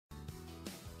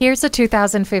Here's a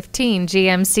 2015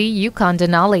 GMC Yukon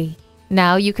Denali.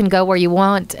 Now you can go where you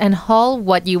want and haul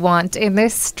what you want in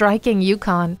this striking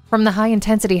Yukon. From the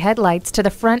high-intensity headlights to the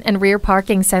front and rear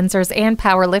parking sensors and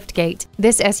power liftgate,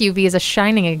 this SUV is a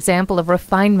shining example of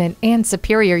refinement and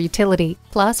superior utility.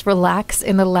 Plus, relax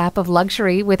in the lap of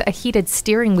luxury with a heated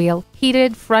steering wheel,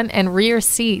 heated front and rear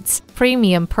seats,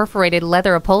 premium perforated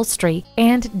leather upholstery,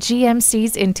 and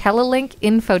GMC's IntelliLink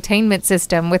infotainment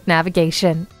system with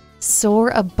navigation. Soar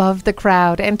above the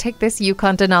crowd and take this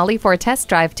Yukon Denali for a test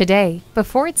drive today,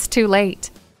 before it's too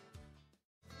late.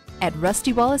 At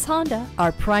Rusty Wallis Honda,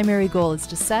 our primary goal is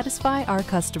to satisfy our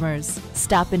customers.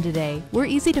 Stop in today. We're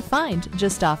easy to find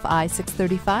just off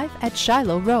I-635 at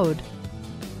Shiloh Road.